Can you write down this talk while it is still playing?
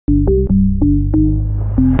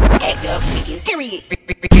Period.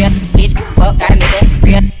 Real bitch, fuck got a nigga.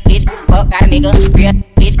 Real bitch, fuck got a nigga. Real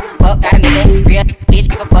bitch, fuck got a nigga. Real bitch,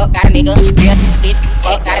 give a fuck got a nigga. Real bitch,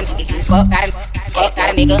 fuck got a nigga. Fuck got a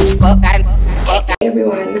nigga. Fuck got a nigga. Hey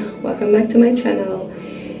everyone, welcome back to my channel.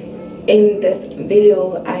 In this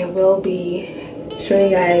video, I will be showing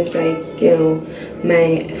you guys, like, you know,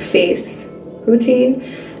 my face routine.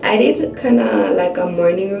 I did kind of like a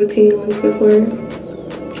morning routine once before,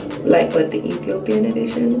 like with the Ethiopian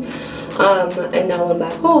edition, and now I'm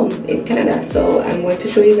back home in Canada, so I'm going to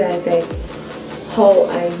show you guys like how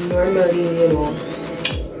I normally, you know,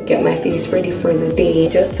 get my face ready for the day.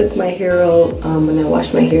 Just took my hair out when I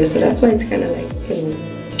washed my hair, so that's why it's kind of like, you know,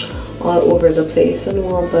 all over the place and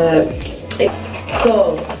all. But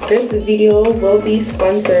so this video will be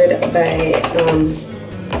sponsored by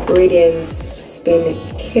Radiance Spin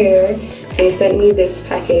Care. They sent me this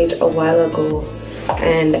package a while ago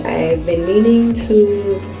and I've been meaning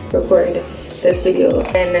to record this video,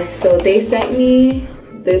 and so they sent me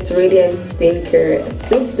this Radiance Spin Care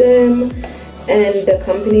system, and the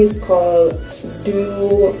company is called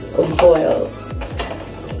DUVOLLE.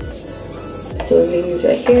 So let me use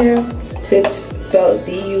right here. So it's spelled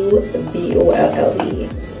D-U-V-O-L-L-E.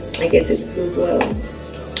 I guess it's DUVOLLE.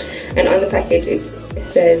 And on the package it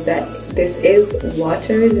says that this is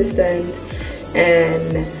water resistant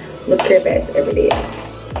and look your best every day.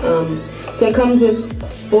 So it comes with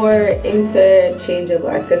 4 interchangeable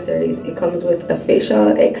accessories. It comes with a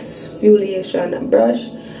facial exfoliation brush,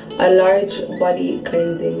 a large body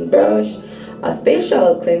cleansing brush, a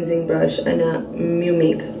facial cleansing brush, and a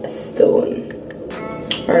mumic stone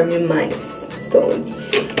or mumice stone.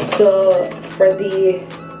 So for the,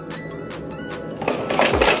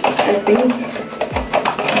 I think,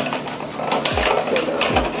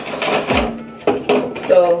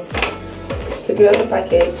 so to get out the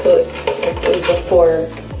package, so it is the 4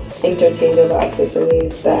 interchangeable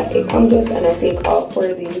accessories that it comes with, and I think all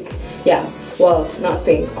 4 of these, yeah, well, not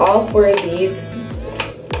think, all 4 of these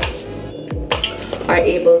are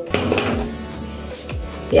able to,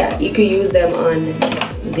 yeah, you could use them on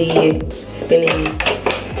the spinning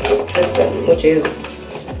system, which is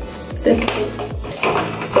this.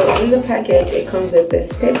 So in the package it comes with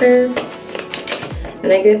this paper,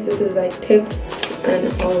 and I guess this is like tips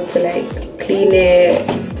on how to like clean it,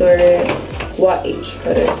 store it, what each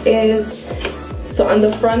product is. So on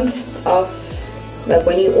the front of, like,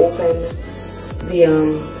 when you open the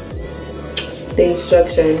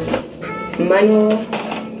instruction manual,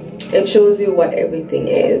 it shows you what everything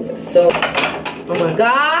is. So, oh my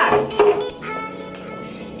god,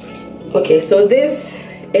 okay, so this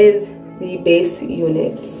is the base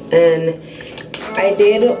unit, and I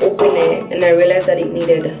did open it and I realized that it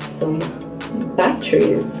needed some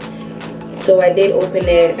batteries, so I did open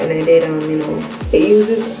it and I did you know, it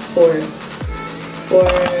uses for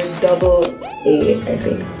AA, I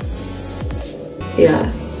think. Yeah,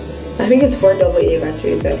 I think it's 4 AA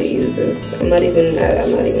batteries that it uses. I'm not even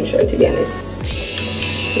sure, to be honest.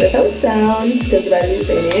 That's how it sounds, because the battery is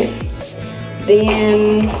in it.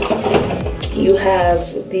 Then you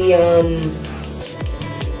have the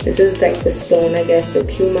this is like the stone, I guess, the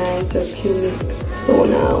pumice or pumic stone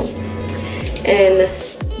now. And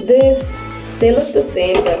this, they look the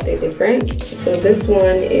same but they're different. So this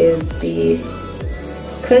one is the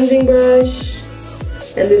cleansing brush,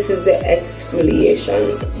 and this is the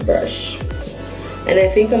exfoliation brush. And I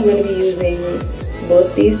think I'm going to be using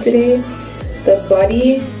both these today. The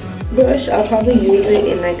body brush, I'll probably use it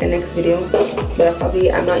in like a next video, but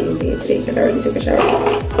I'm not using it today because I already took a shower.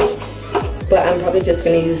 But I'm probably just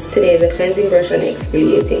going to use today the cleansing brush and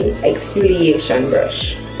exfoliation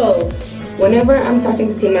brush. So whenever I'm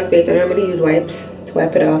starting to clean my face, I normally use wipes to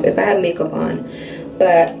wipe it off if I have makeup on.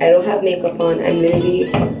 But I don't have makeup on. I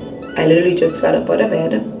literally just got up out of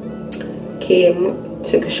bed, came,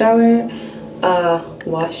 took a shower,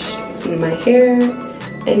 washed my hair,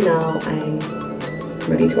 and now I'm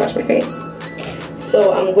ready to wash my face.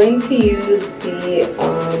 So I'm going to use the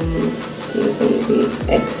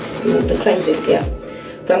cleansing, yeah.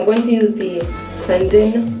 So I'm going to use the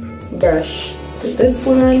cleansing brush with this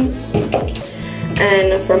one,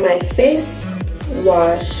 and for my face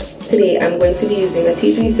wash today I'm going to be using a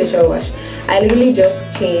tea tree facial wash. I literally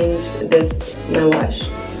just changed this,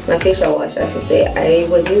 my facial wash I should say. I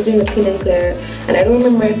was using the Clean and Clear, and I don't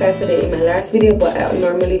remember if I said it in my last video, but I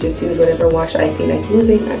normally just use whatever wash I feel like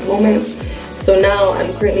using at the moment. So now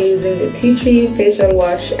I'm currently using the tea tree facial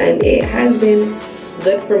wash, and it has been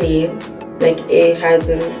good for me. Like, I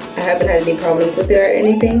haven't had any problems with it or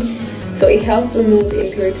anything. So it helps remove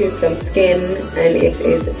impurities from skin, and it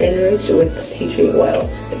is enriched with tea tree oil.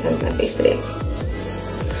 It's on my face today.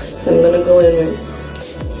 So I'm gonna go in with,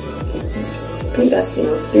 I think that's, you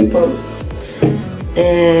know, 3 pumps.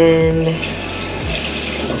 And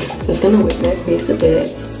just gonna wet my face a bit.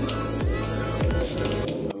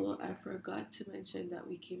 So I forgot to mention that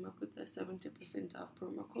we came up with a 70% off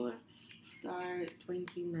promo code STAR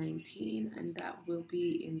 2019, and that will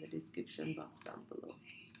be in the description box down below.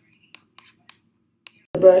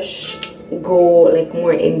 The brush go like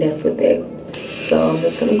more in depth with it, so I'm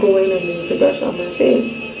just gonna go in and use the brush on my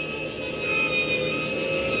face.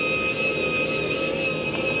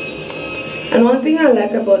 And one thing I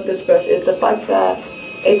like about this brush is the fact that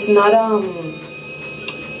it's not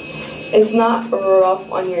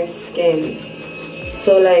rough on your skin.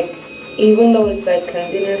 So like, even though it's like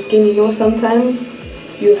cleansing your skin, you know, sometimes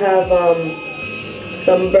you have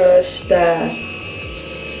some brush that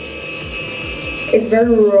it's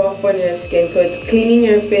very rough on your skin, so it's cleaning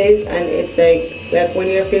your face, and it's like when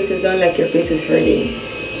your face is done, like your face is hurting.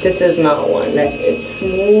 This is not one. Like, it's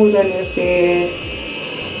smooth on your face,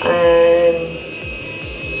 and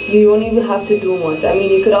you don't even have to do much. I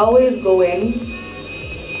mean, you could always go in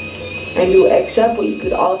and do extra, but you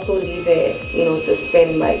could also leave it, you know, to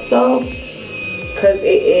spin by itself, because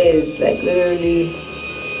it is like literally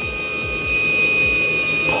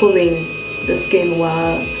pulling the skin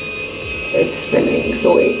while it's spinning,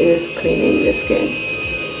 so it is cleaning the skin.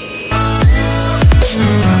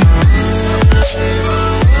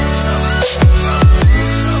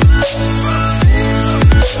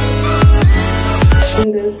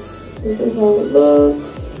 And this is how it looks.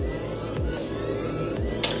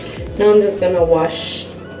 Now I'm just gonna wash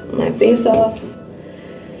my face off.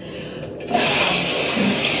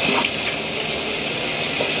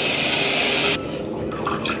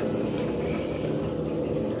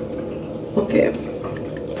 Okay,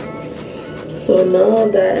 so now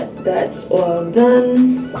that that's all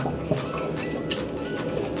done,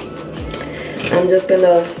 I'm just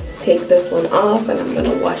gonna take this one off and I'm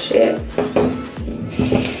gonna wash it.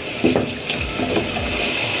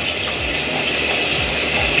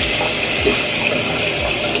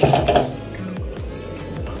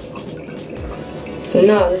 So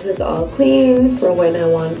now this is all clean for when I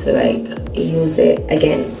want to like use it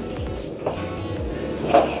again.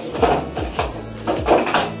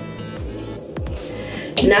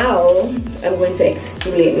 Now I'm going to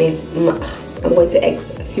exfoliate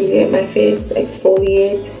my face.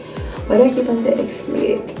 Exfoliate. Why do I keep on saying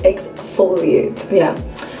exfoliate? Exfoliate. Yeah.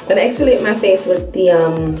 I'm gonna exfoliate my face with the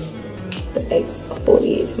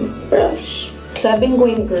exfoliate brush. So I've been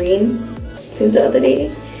going green since the other day.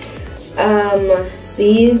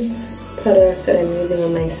 These products that I'm using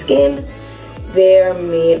on my skin, they're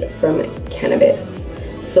made from cannabis.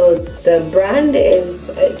 So the brand is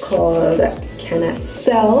called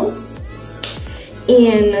Assalaxx,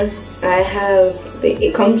 and I have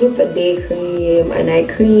it comes with a day cream, a night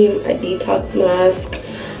cream, a detox mask,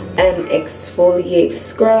 an exfoliate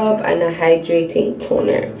scrub, and a hydrating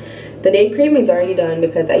toner. The day cream is already done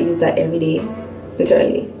because I use that every day,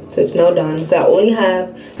 literally. So it's now done. So I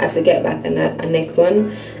have to get back on a next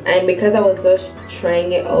one. And because I was just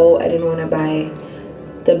trying it out, I didn't want to buy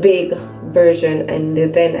the big version, and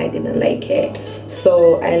then I didn't like it.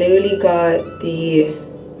 So I literally got the,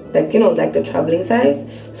 like, you know, like the traveling size.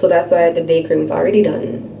 So that's why the day cream is already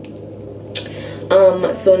done.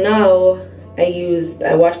 So now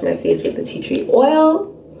I washed my face with the tea tree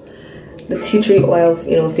oil. The tea tree oil,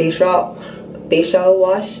 you know, facial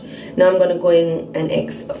wash. Now I'm gonna go in and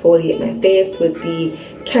exfoliate my face with the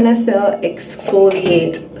Assalaxx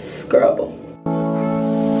exfoliate scrub.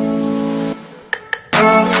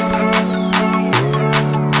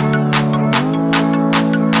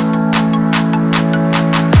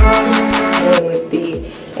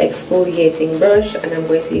 Exfoliating brush, and I'm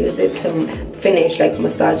going to use it to finish like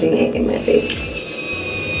massaging it in my face.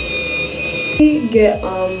 You get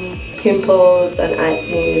pimples and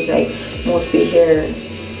acne, like mostly here,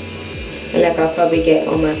 and like I'll probably get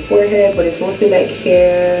on my forehead, but it's mostly like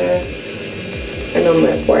here and on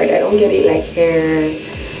my forehead. I don't get it like here.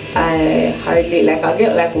 I hardly, like, I'll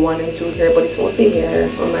get like 1 and 2 here, but it's mostly here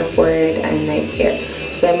on my forehead and like here.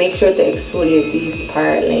 So I make sure to exfoliate these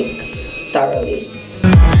parts like thoroughly.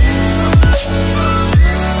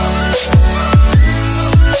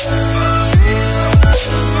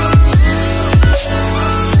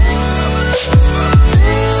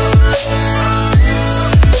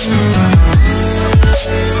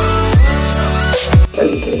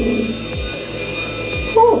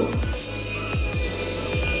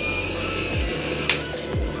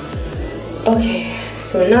 Okay,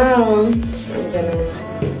 so now I'm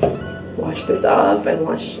gonna wash this off and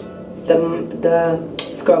wash the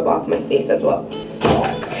scrub off my face as well.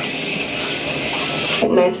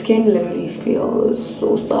 My skin literally feels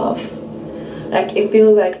so soft. Like it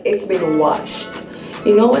feels like it's been washed.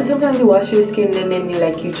 You know when sometimes you wash your skin and then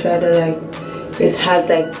you try to like, it has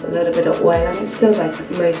like a little bit of oil and it's still like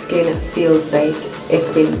my skin feels like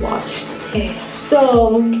it's been washed. Okay,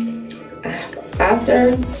 so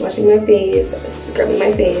after washing my face, scrubbing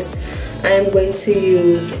my face, I'm going to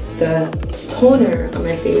use the toner on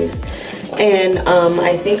my face. And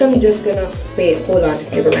I think I'm just gonna, wait, hold on,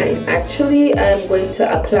 never mind. Actually, I'm going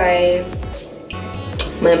to apply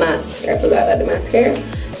my mask. I forgot about the mask here.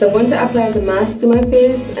 So I'm going to apply the mask to my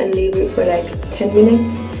face and leave it for like 10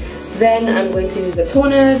 minutes. Then I'm going to use the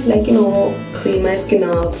toners, like, you know, clean my skin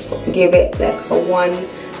off, give it like a one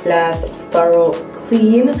last thorough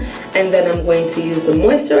clean. And then I'm going to use the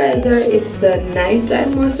moisturizer. It's the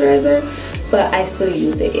nighttime moisturizer, but I still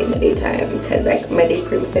use it in the daytime because like my day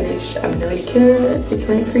cream finished. I'm not really care. It's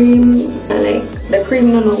my cream. And like the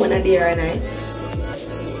cream don't know when I day or night.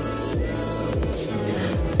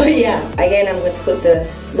 But yeah, again, I'm going to put the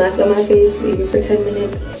mask on my face, leave it for 10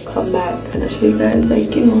 minutes, come back and I'll show you guys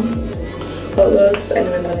like, you know, how it looks, and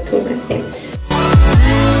then I'm gonna tone my skin.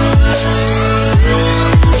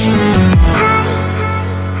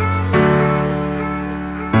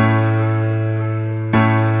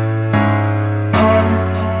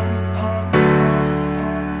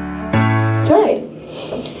 Dry.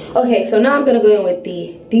 Okay, so now I'm gonna go in with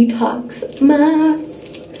the detox mask.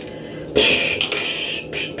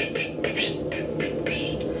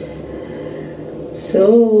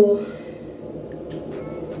 So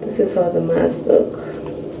this is how the mask looks.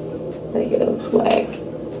 Like it looks white.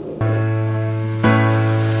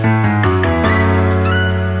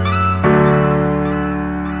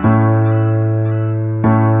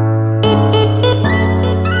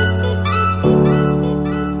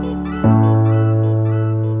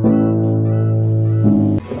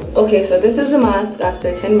 Okay, so this is the mask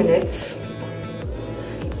after 10 minutes.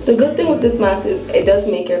 The good thing with this mask is it does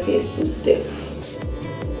make your face too stiff.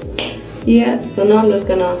 Yeah, so now I'm just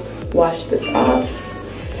gonna wash this off.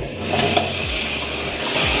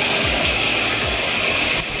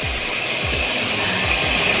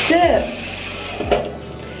 Stiff.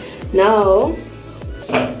 Now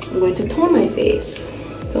I'm going to tone my face.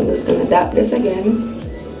 So I'm just gonna dab this again.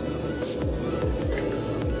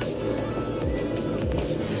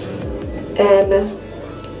 And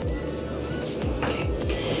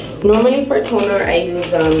normally for toner I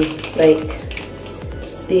use like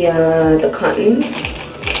the cottons,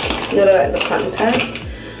 you know, the cotton pads,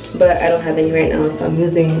 but I don't have any right now, so I'm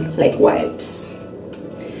using like wipes.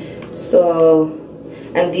 So,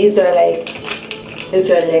 and these are like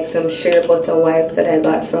some shea butter wipes that I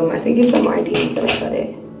got from, I think it's from Ardene's that I got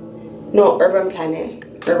it. No, Urban Planet,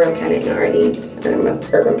 not Ardene's, Urban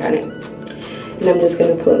Planet. And I'm just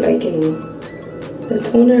gonna put like, you know, the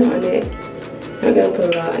toner on it. I'm gonna put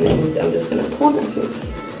it out and then I'm just gonna tone my face.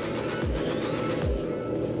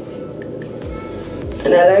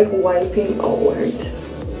 And I like wiping outward.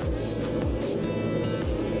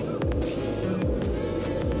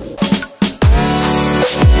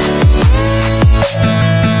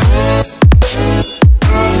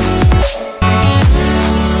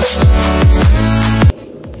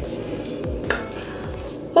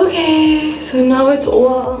 Okay, so now it's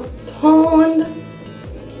all toned.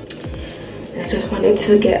 I just wanted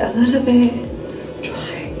to get a little bit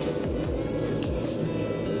dry.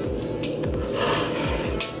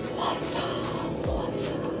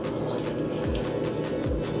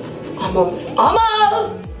 Almost.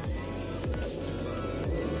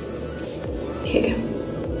 Okay.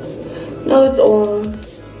 Now it's all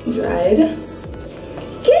dried.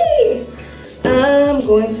 Okay. I'm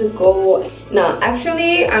going to go now.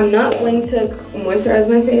 Actually, I'm not going to moisturize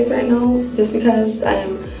my face right now, just because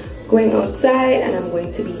I'm going outside and I'm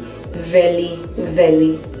going to be very,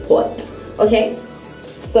 very hot. Okay.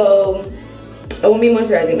 So I won't be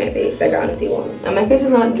moisturizing my face. Like I honestly won't. And my face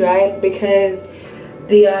is not dried because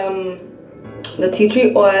the tea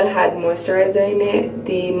tree oil had moisturizer in it,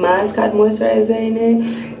 the mask had moisturizer in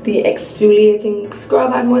it, the exfoliating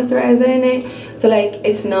scrub had moisturizer in it, so like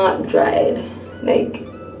it's not dried, like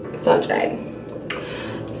it's not dried.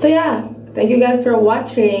 So yeah, thank you guys for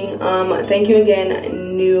watching. Thank you again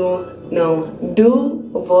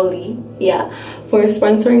DUVOLLE, yeah, for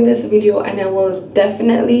sponsoring this video, and I will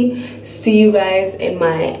definitely see you guys in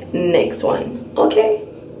my next one. Okay.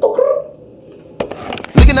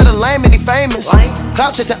 Looking at a lame and he famous.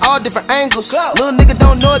 Clout chasing all different angles. Little nigga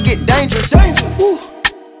don't know it get dangerous. Ooh,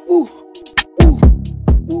 ooh, ooh,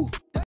 ooh.